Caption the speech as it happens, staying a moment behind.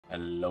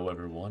Hello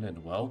everyone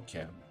and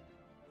welcome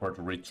for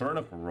the Return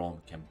of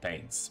Rome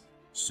campaigns.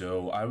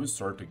 So I will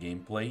start the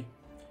gameplay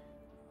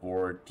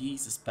for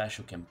these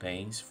special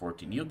campaigns for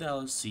the new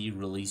DLC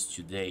released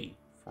today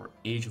for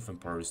Age of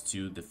Empires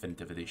 2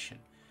 Definitive Edition.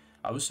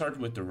 I will start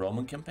with the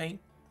Roman campaign,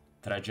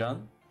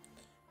 Trajan,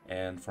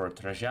 and for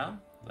Trajan,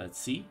 let's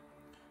see.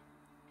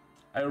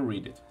 I will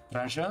read it.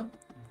 Trajan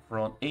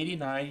from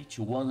 89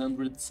 to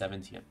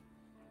 170.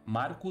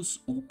 Marcus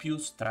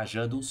Ulpius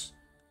Trajanus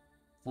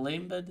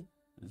flamed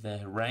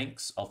the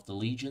ranks of the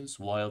legions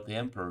while the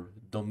Emperor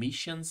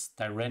Domitian's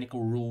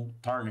tyrannical rule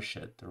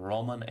tarnished the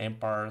Roman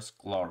Empire's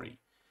glory.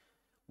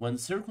 When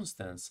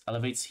circumstance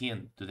elevates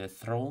him to the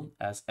throne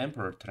as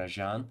Emperor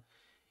Trajan,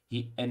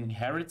 he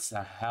inherits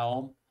a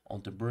helm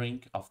on the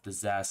brink of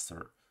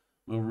disaster.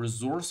 Will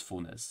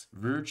resourcefulness,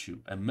 virtue,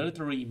 and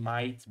military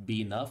might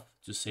be enough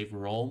to save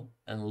Rome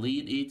and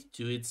lead it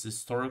to its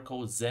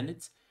historical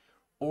zenith,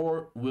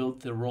 or will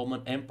the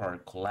Roman Empire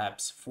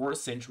collapse 4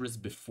 centuries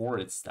before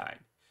its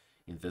time?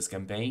 In this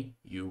campaign,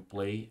 you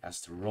play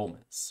as the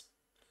Romans.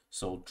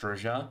 So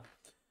Trajan,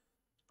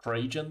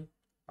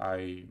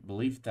 I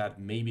believe that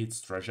maybe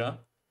it's Trajan,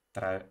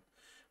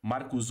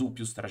 Marcus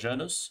Ulpius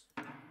Trajanus,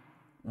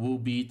 will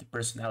be the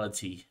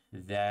personality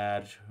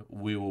that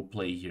we will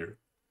play here.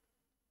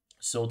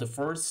 So the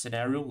first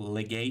scenario,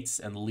 Legates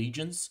and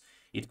Legions,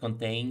 it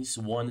contains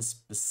one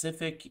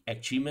specific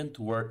achievement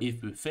where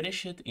if we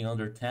finish it in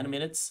under 10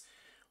 minutes,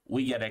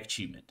 we get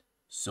achievement.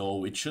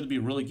 So it should be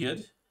really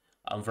good.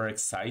 I'm very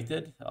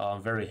excited.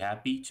 I'm very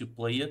happy to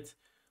play it.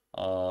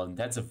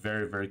 That's a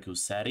very cool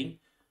setting.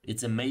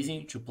 It's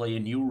amazing to play a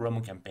new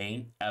Roman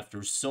campaign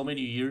after so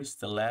many years.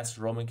 The last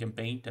Roman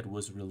campaign that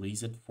was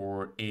released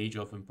for Age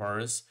of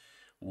Empires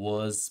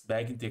was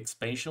back in the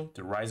expansion,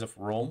 The Rise of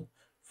Rome,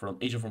 from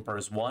Age of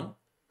Empires 1.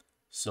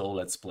 So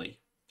let's play.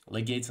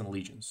 Legates and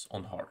Legions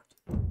on hard.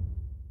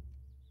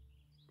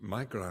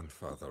 My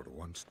grandfather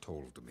once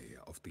told me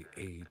of the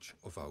age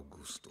of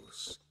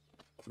Augustus,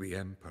 the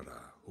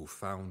emperor who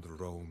found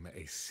Rome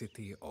a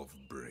city of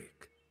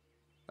brick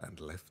and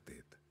left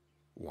it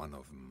one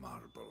of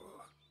marble.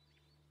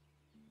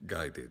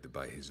 Guided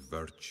by his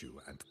virtue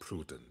and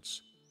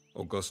prudence,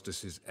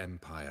 Augustus's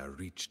empire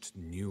reached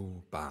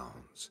new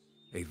bounds,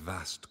 a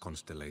vast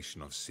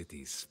constellation of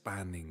cities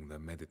spanning the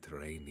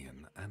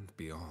Mediterranean and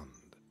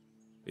beyond.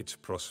 Its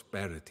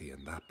prosperity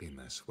and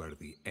happiness were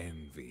the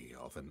envy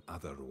of an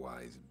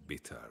otherwise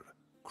bitter,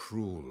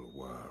 cruel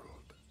world.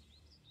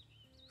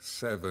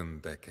 7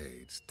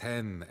 decades,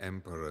 10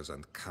 emperors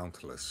and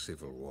countless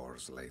civil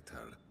wars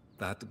later,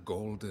 that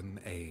golden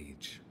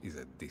age is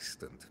a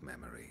distant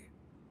memory.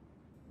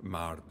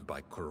 Marred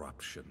by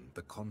corruption,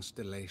 the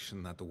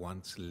constellation that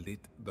once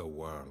lit the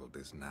world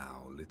is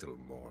now little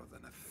more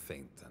than a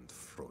faint and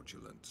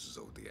fraudulent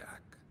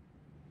zodiac.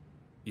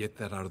 Yet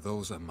there are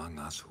those among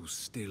us who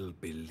still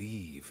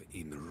believe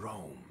in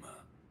Rome.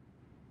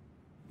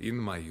 In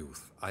my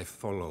youth, I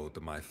followed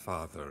my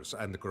father's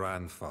and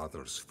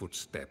grandfather's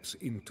footsteps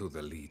into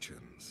the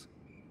legions.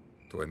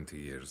 20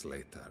 years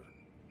later,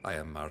 I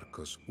am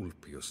Marcus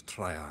Ulpius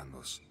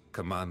Traianus,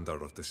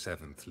 commander of the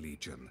 7th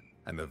Legion,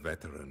 and a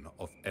veteran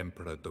of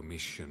Emperor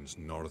Domitian's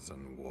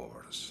northern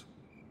wars.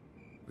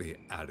 The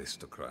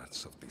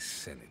aristocrats of the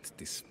Senate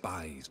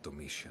despise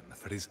Domitian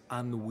for his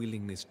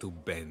unwillingness to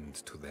bend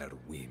to their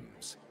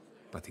whims,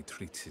 but he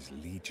treats his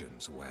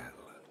legions well.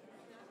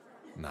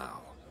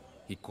 Now,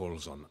 he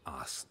calls on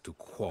us to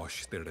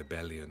quash the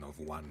rebellion of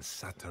one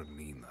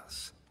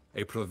Saturninus,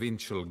 a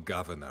provincial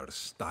governor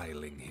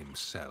styling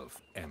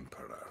himself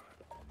emperor.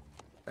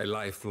 A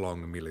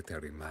lifelong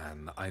military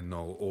man, I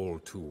know all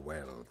too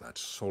well that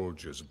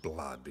soldiers'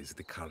 blood is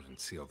the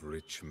currency of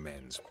rich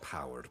men's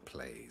power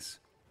plays.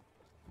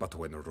 But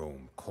when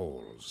Rome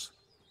calls,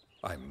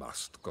 I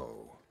must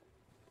go.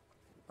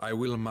 I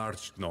will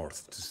march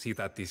north to see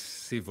that this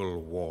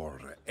civil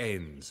war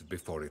ends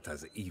before it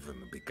has even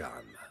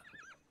begun.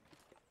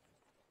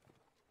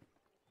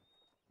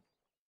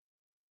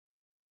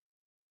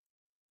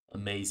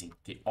 Amazing.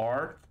 The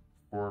art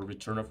for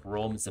Return of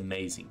Rome is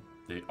amazing.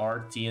 The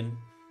art team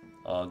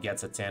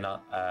gets a 10 out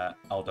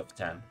of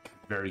 10.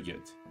 Very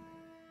good.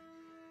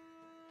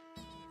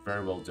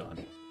 Very well done.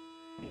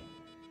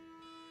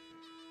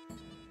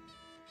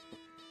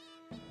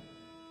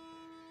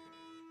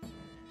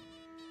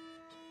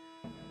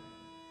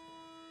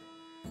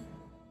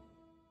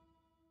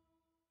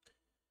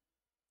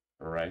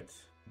 Alright.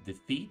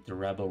 Defeat the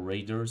rebel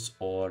raiders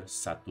or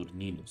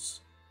Saturninus.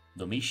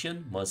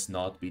 Domitian must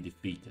not be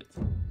defeated.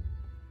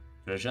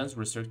 Trajan's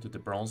research to the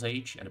Bronze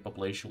Age and a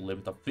population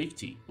limit of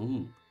 50.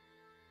 Ooh.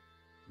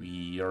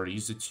 We are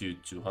used to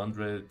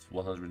 200,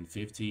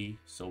 150,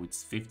 so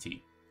it's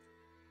 50.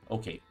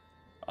 Okay.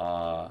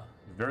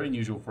 Very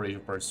unusual for Age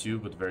of Empires 2,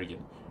 but very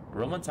good.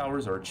 Roman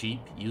towers are cheap.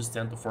 Use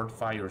them to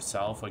fortify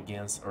yourself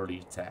against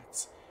early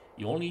attacks.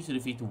 You only need to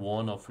defeat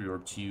one of your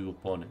 2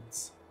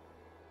 opponents.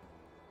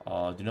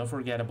 Do not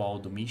forget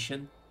about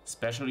Domitian.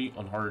 Especially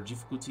on harder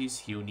difficulties,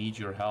 he'll need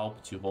your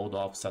help to hold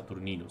off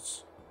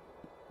Saturninus.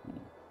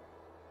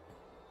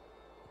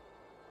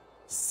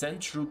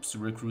 Send troops to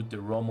recruit the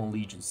Roman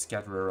legions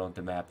scattered around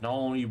the map. Not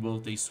only will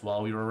they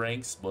swell your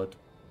ranks, but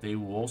they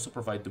will also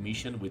provide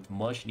Domitian with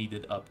much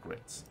needed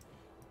upgrades.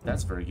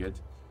 That's very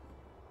good.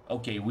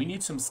 Okay, we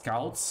need some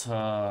scouts.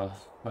 I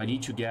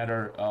need to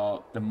gather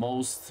the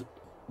most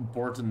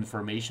important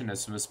information as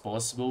soon as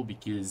possible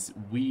because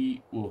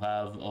we will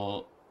have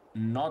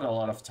not a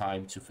lot of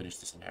time to finish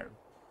the scenario.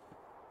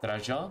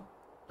 Trajan,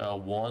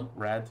 1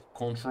 red,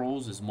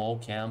 controls a small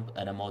camp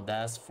and a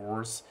modest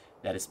force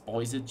that is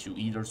poised to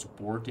either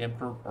support the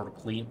Emperor or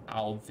clean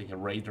out the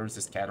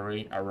raiders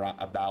scattering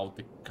about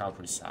the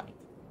countryside.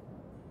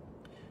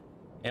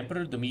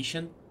 Emperor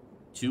Domitian,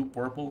 2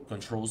 purple,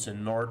 controls the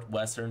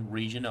northwestern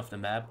region of the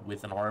map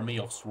with an army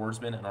of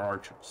swordsmen and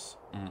archers.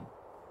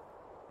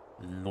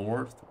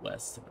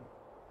 Northwestern.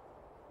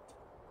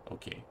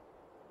 Okay.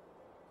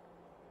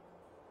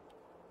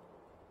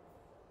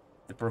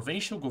 The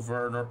provincial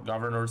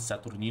governor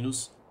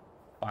Saturninus,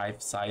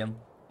 5 Scion,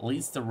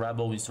 leads the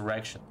rebel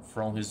insurrection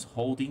from his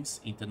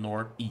holdings in the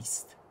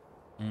northeast.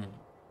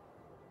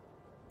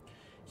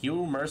 He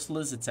will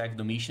mercilessly attack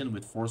Domitian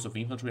with force of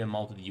infantry and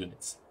mounted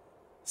units.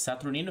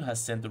 Saturnino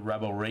has sent the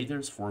rebel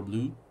raiders for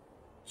blue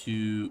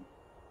to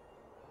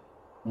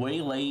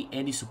waylay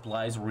any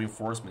supplies or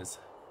reinforcements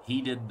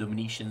headed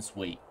Domitian's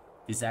way.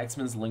 These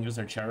axemen's lingers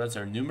and chariots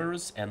are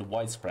numerous and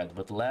widespread,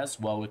 but less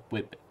well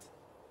equipped.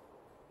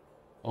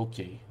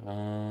 Okay,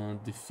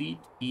 defeat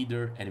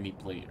either enemy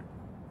player.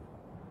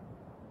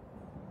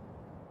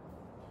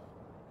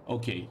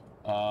 Okay,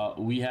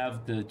 we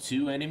have the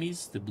 2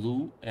 enemies, the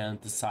blue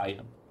and the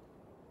Scion.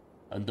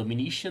 And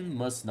Domitian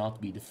must not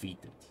be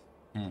defeated.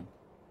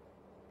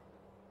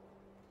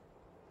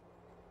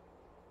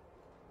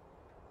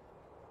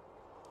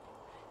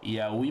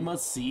 Yeah, we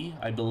must see.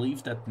 I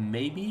believe that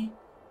maybe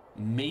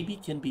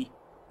can be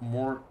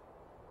more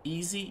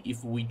easy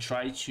if we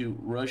try to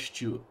rush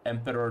to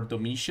Emperor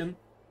Domitian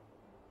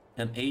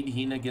and aid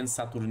him against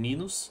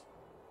Saturninus.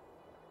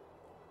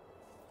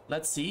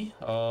 Let's see.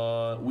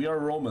 We are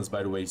Romans,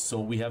 by the way, so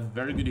we have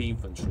very good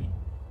infantry.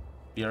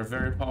 They are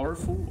very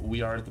powerful.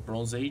 We are at the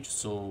Bronze Age,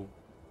 so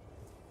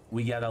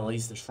we get at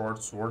least a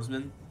short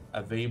swordsman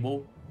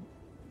available.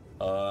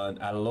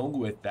 Along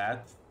with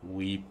that,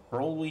 we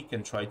probably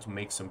can try to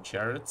make some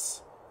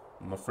chariots.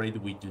 I'm afraid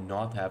we do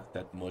not have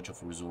that much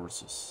of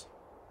resources.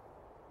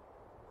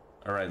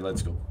 Alright,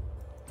 let's go.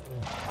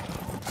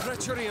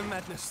 Treachery and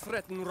madness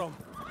threaten Rome.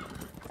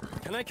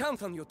 Can I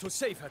count on you to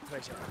save her,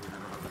 Trajan?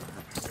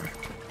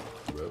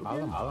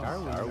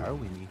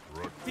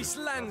 These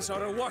lands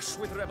are awash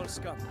with rebel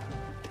scum.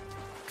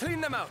 Clean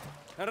them out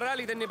and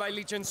rally the nearby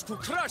legions to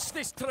crush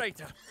this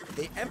traitor.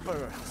 The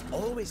Emperor has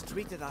always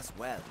treated us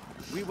well.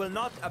 We will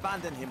not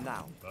abandon him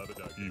now.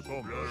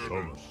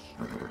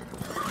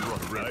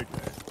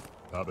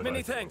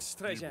 Many thanks,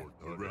 Trajan.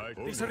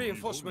 These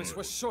reinforcements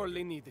were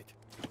sorely needed.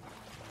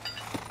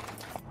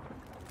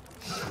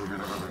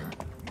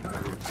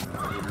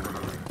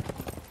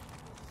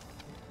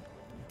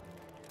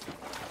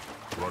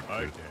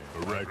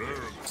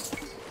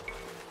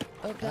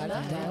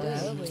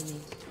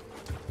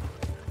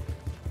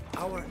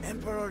 Our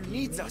Emperor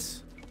needs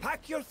us.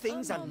 Pack your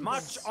things and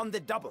march on the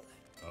double.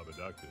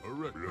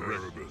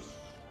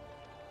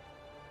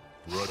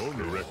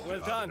 Well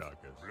done.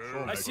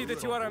 I see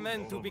that you are a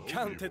man to be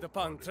counted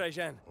upon,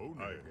 Trajan.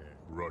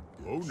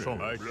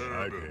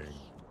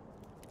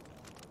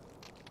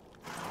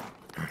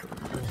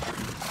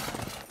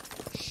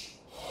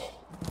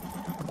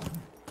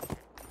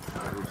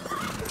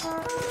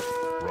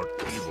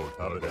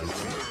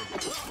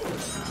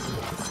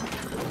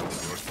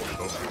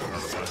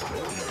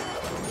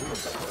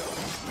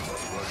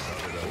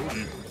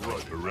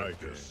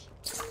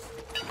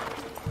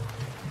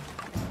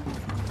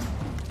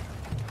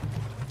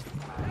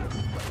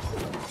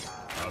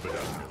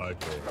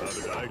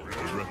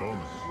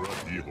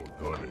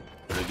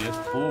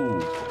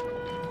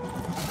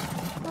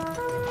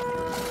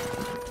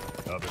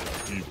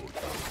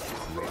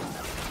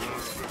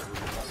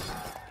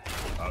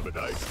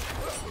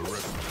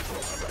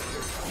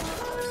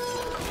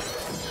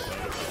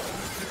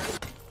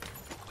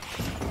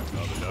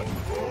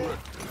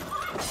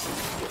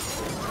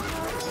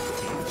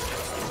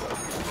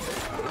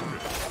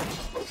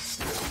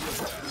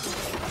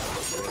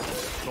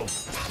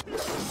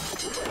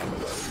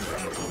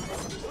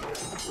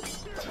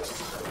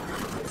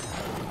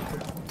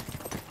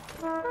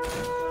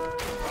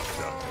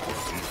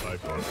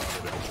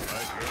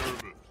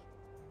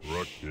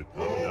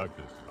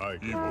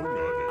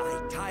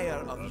 I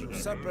tire of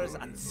usurpers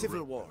and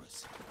civil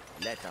wars.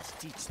 Let us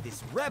teach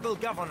this rebel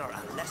governor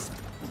a lesson.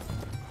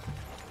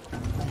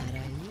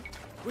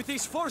 With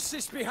these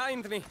forces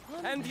behind me,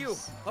 and you,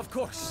 of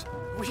course,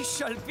 we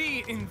shall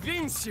be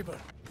invincible.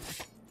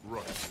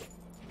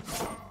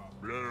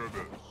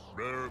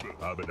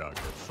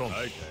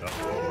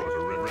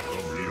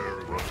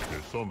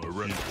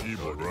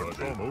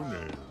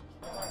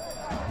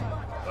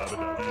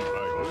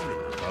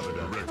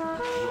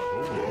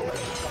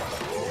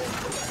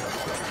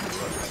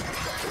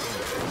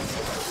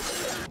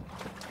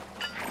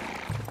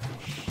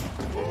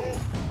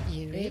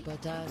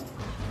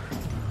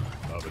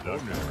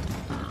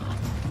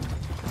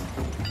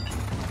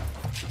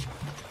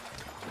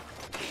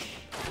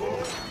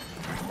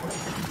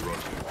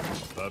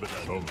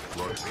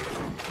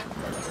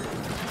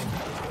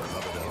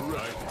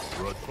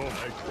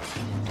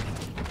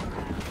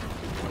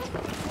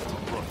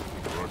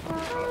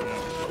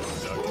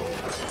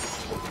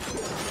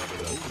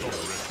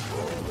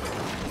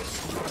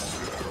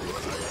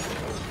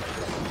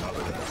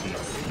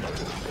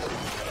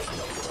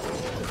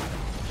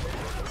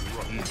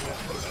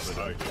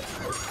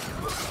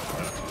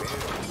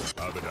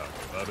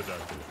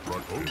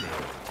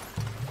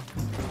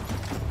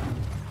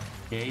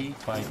 Okay,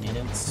 5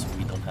 minutes.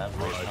 We don't have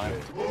much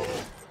time.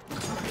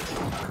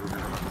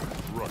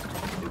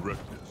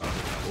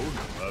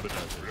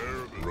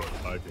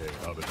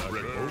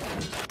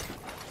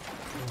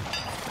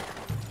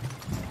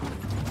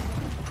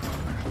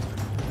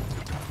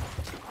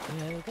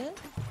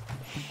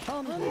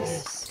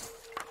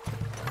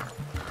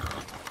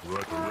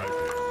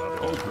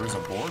 Oh, there's a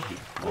board here.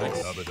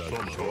 Nice.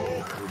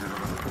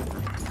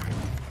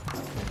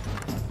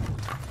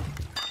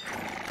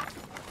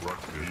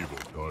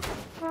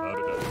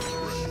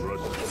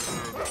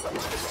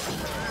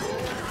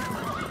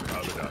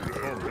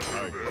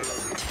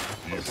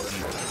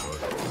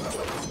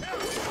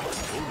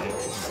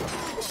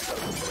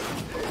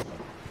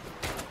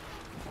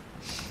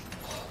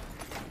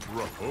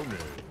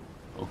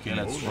 Okay,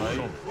 let's try.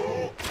 You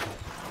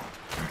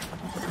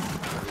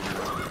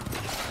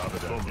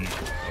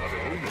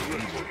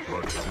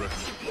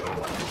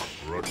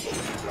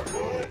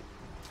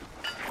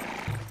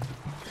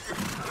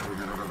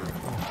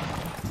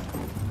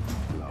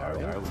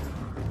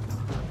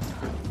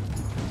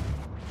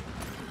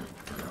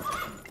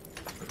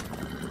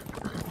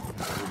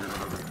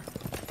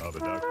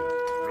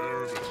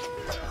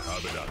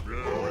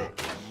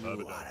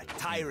are a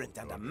tyrant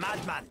and a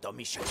madman,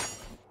 Domitian.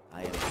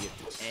 I am here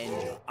to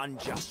end your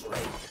unjust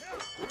reign.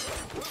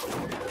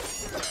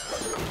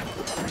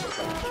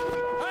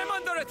 I'm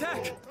under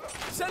attack!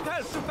 Send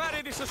help to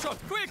parry this assault,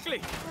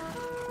 quickly!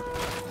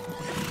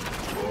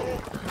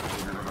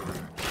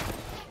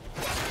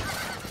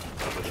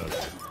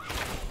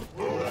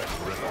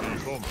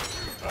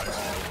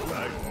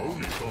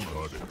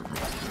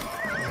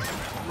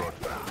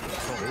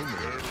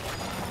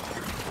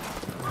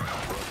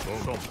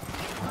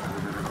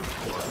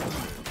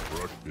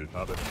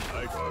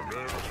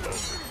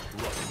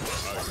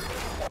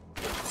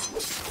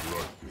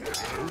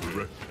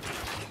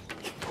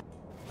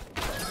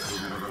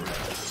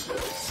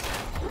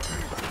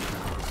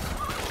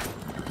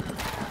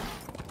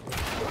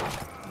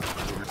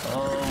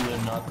 Oh,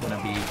 we're not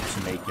gonna be able to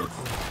make it.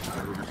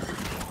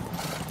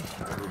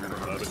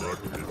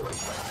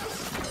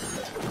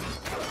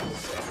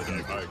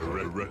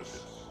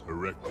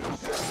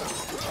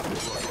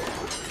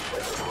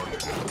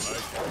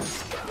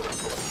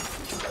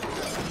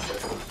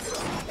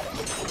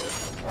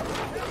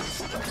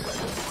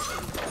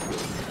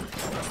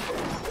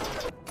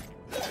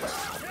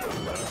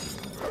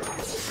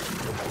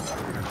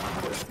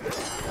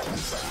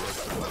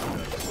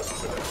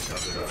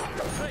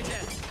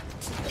 Trajan,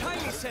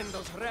 kindly send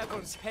those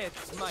rebels'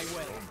 heads my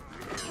way.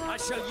 I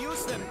shall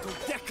use them to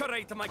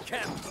decorate my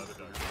camp.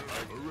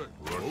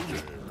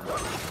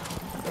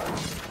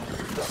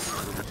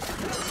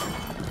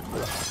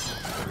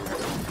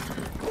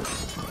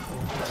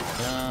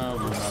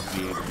 We'll not be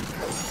able.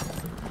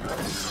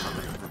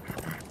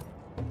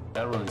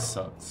 That really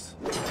sucks.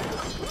 I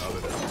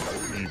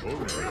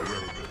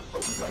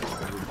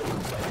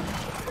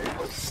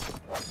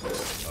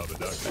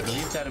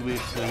believe that if we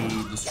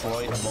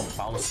destroy the both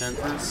power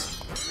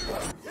centers,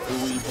 we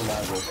will need to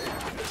level.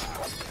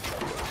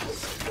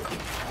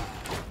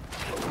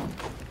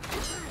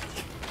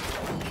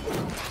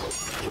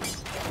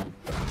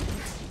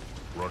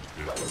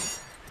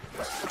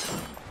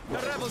 The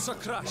rebels are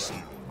crushed.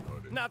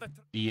 Now that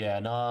Yeah,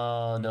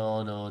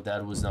 no,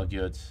 that was not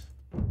good.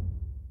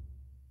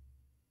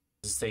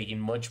 It's taking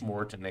much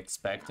more than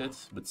expected,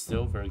 but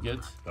still very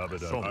good.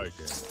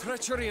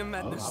 treachery and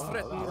madness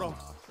threaten Rome.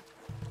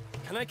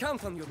 Can I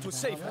count on you to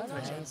save her,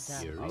 Trajan?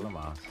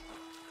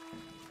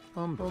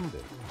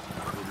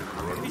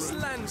 These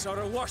lands are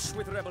awash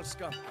with rebel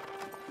scum.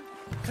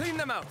 Clean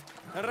them out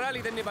and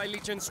rally the nearby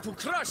legions to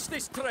crush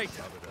this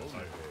traitor.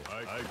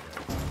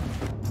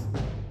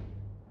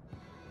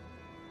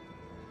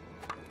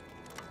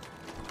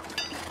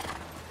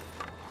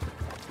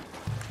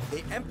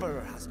 The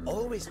Emperor has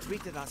always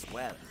treated us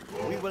well.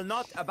 We will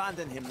not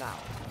abandon him now.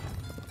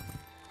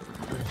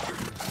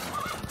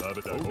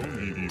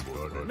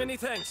 Many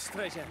thanks,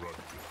 Trajan.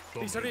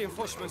 These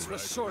reinforcements were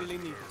sorely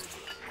needed.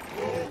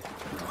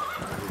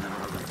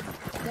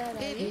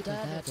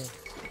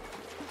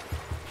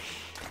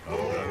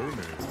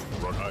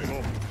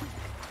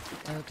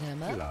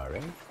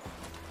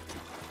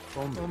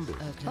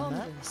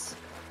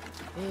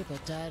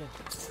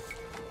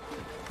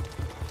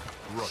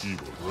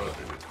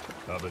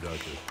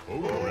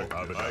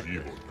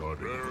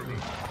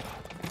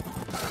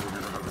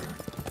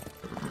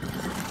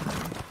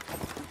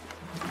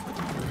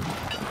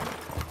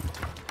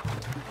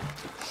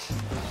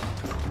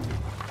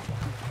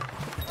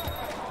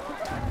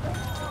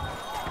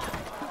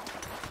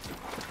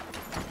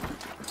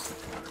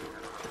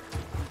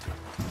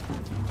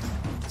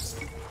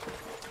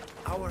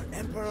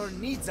 Emperor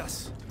needs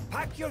us.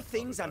 Pack your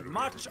things and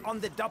march on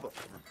the double.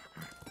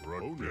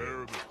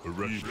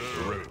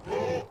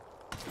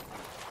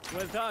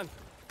 Well done.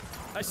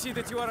 I see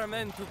that you are a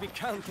man to be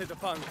counted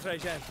upon,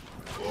 Trajan.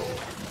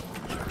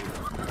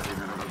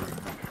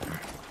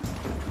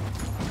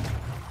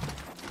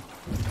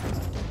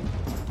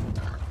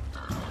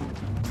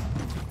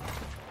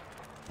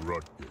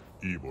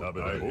 Evil.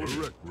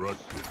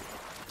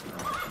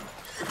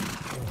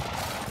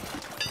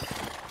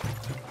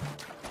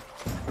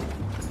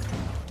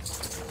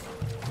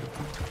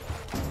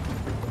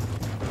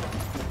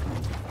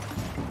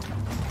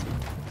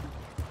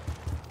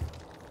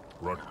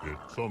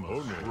 Some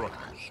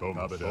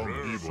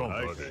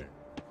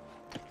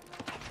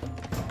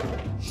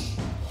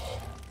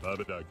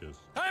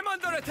I'm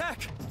under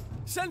attack!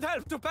 Send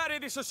help to parry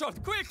this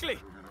assault, quickly!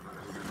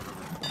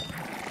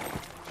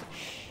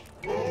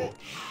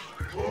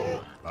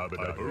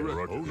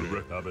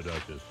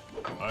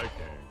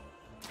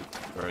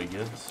 Very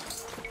good.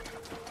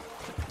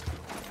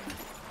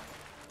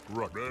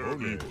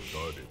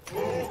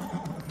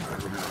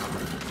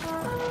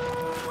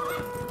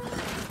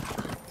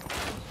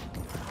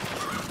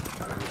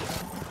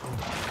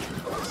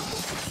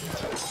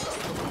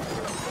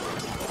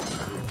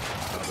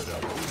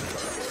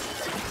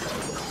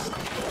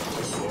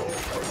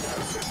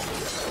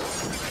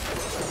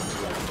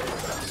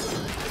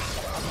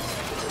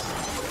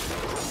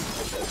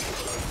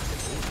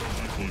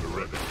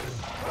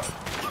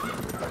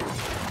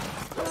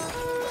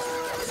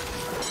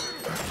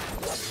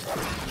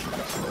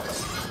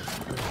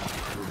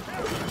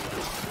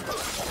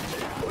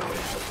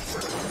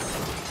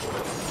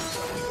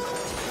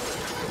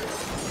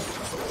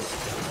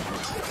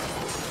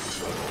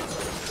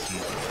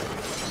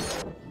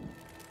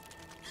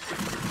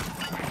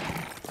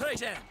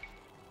 Trajan,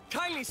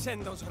 kindly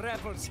send those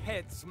rebels'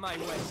 heads my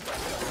way.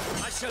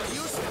 I shall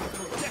use them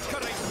to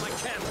decorate my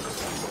camp.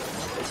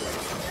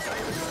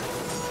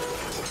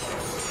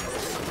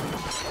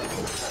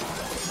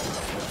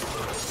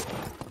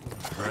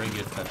 Very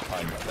good that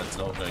fight, that's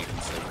all I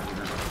can say.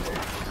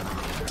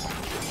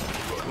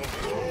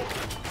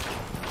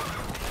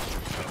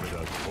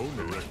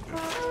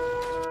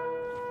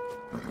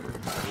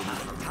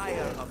 I'm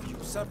tired of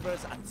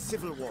usurpers and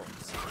civil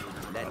wars.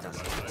 Let us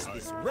teach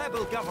this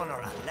rebel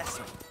governor a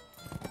lesson.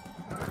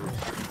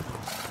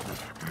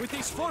 With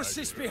these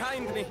forces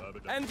behind me,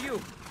 and you,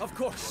 of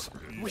course,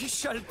 we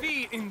shall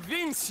be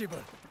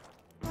invincible.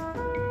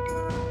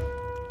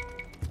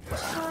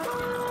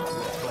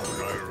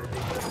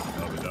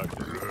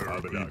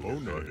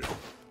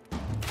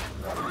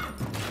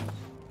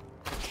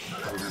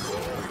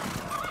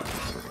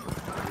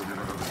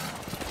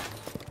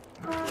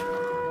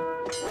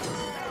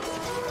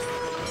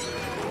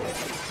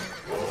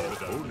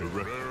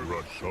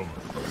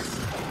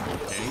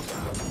 Okay,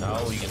 now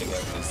we're gonna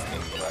get this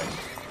thing right.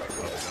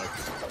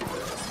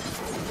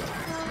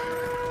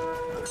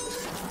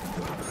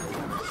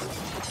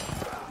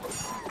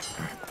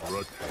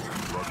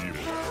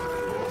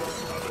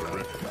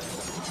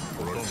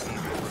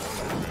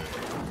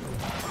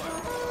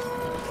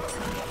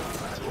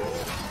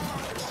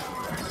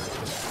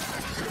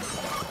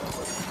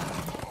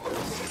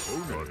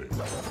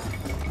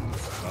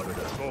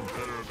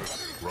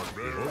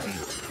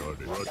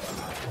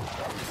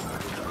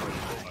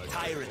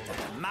 Tyrant and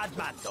a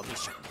madman,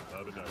 Domitian. I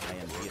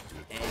am here to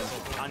end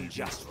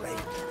unjust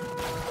reign.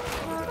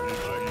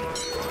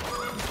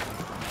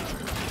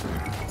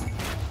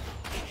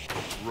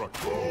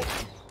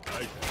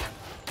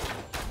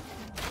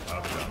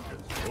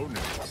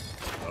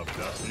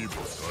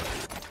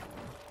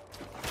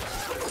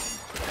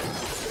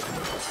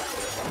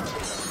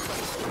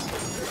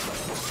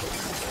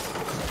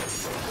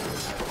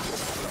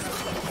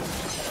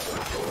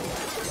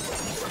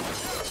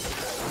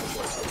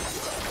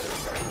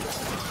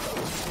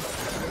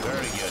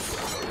 Very good.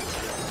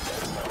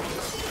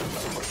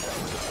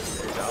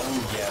 Now we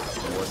get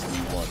what we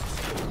want.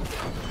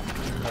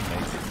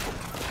 Amazing.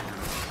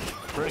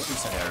 Very good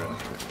scenario.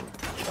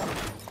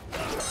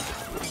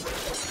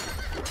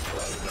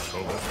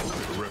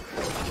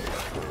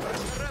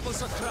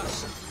 Rebels are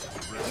crushed.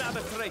 Now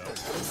the traitor,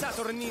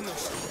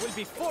 Saturninus, will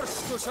be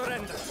forced to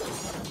surrender.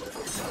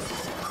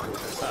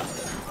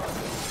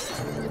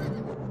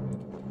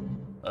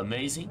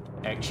 Amazing.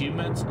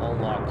 Achievement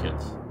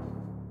unlocked.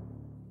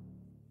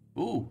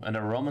 Ooh, and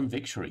a Roman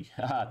victory.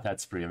 Haha,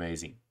 that's pretty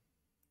amazing.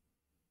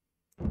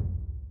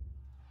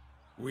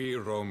 We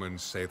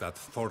Romans say that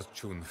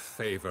fortune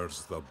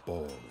favors the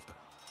bold.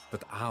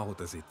 But how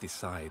does it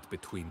decide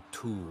between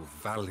two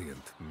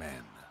valiant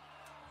men?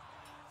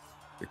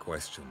 The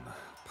question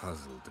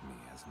puzzled me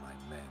as my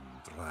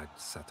men dragged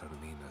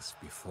Saturninus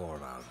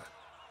before our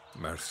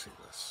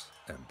merciless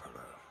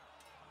emperor.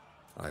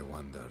 I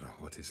wonder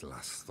what his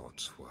last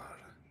thoughts were.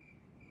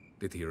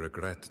 Did he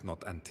regret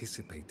not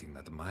anticipating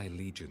that my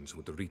legions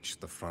would reach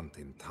the front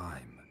in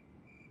time?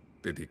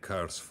 Did he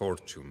curse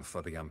fortune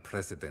for the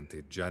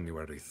unprecedented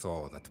January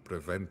thaw that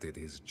prevented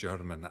his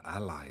German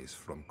allies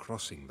from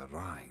crossing the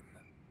Rhine?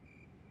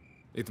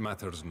 It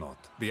matters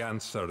not. The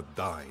answer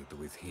died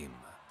with him.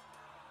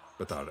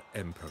 But our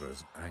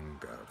Emperor's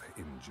anger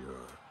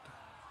endured.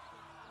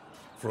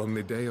 From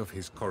the day of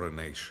his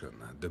coronation,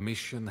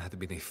 Domitian had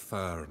been a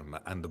firm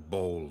and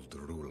bold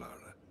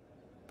ruler.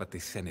 But the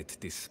Senate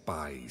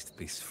despised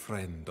this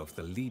friend of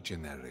the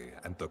legionary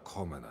and the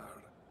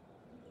commoner.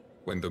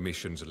 When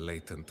Domitian's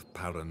latent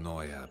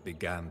paranoia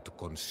began to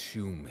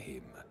consume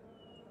him,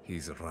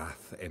 his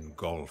wrath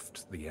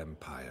engulfed the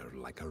Empire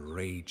like a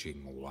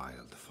raging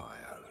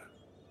wildfire.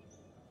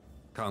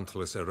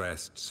 Countless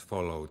arrests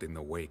followed in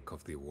the wake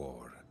of the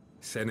war.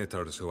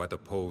 Senators who had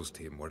opposed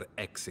him were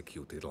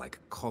executed like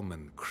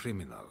common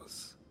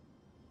criminals.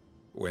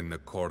 When the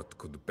court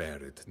could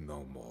bear it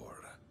no more,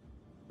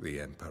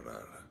 the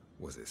Emperor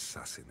was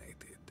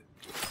assassinated.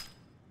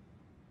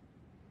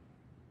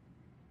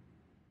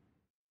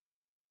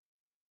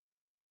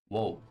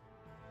 Whoa.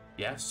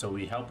 Yeah, so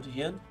we helped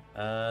him,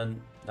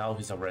 and now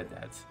he's already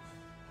dead.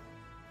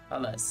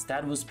 Alas,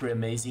 that was pretty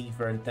amazing,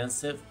 very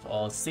intensive.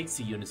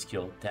 60 units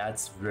killed,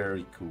 that's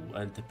very cool.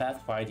 And the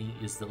pathfighting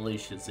is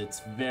delicious,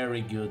 it's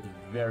very good,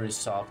 very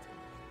soft.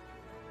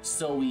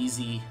 So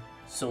easy,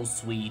 so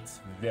sweet,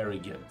 very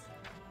good.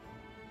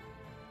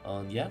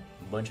 And yeah,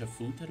 a bunch of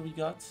food that we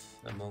got,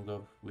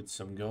 among with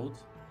some gold.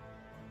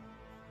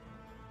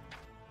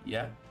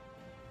 Yeah,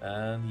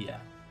 and yeah.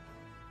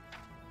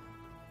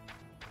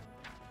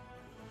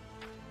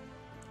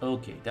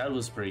 Okay, that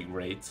was pretty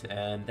great,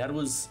 and that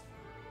was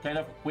kind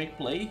of a quick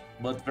play,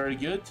 but very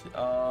good.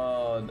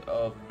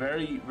 A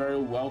very,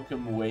 very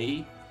welcome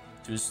way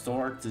to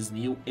start this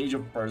new Age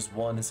of Empires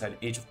 1 inside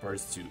Age of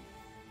Empires 2.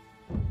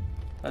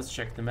 Let's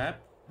check the map.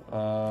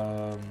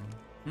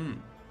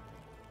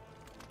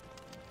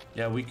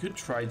 Yeah, we could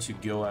try to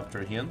go after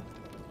him.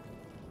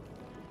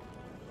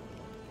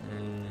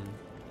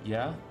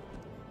 Yeah.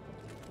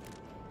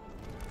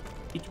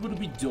 It would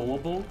be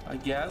doable, I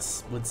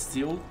guess, but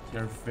still,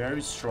 they're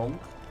very strong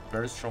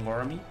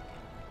army.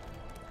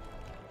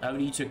 I would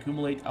need to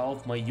accumulate all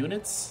of my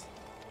units,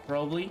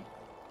 probably.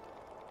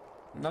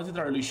 Not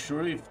entirely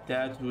sure if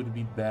that would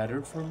be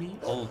better for me.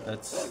 Oh,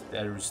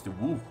 there's the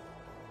wolf.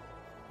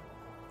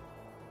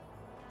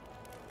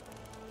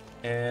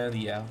 And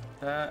yeah,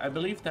 I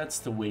believe that's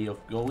the way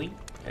of going.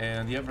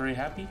 And yeah, very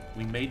happy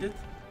we made it.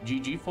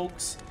 GG,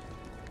 folks.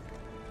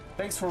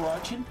 Thanks for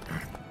watching,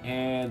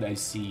 and I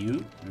see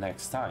you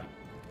next time.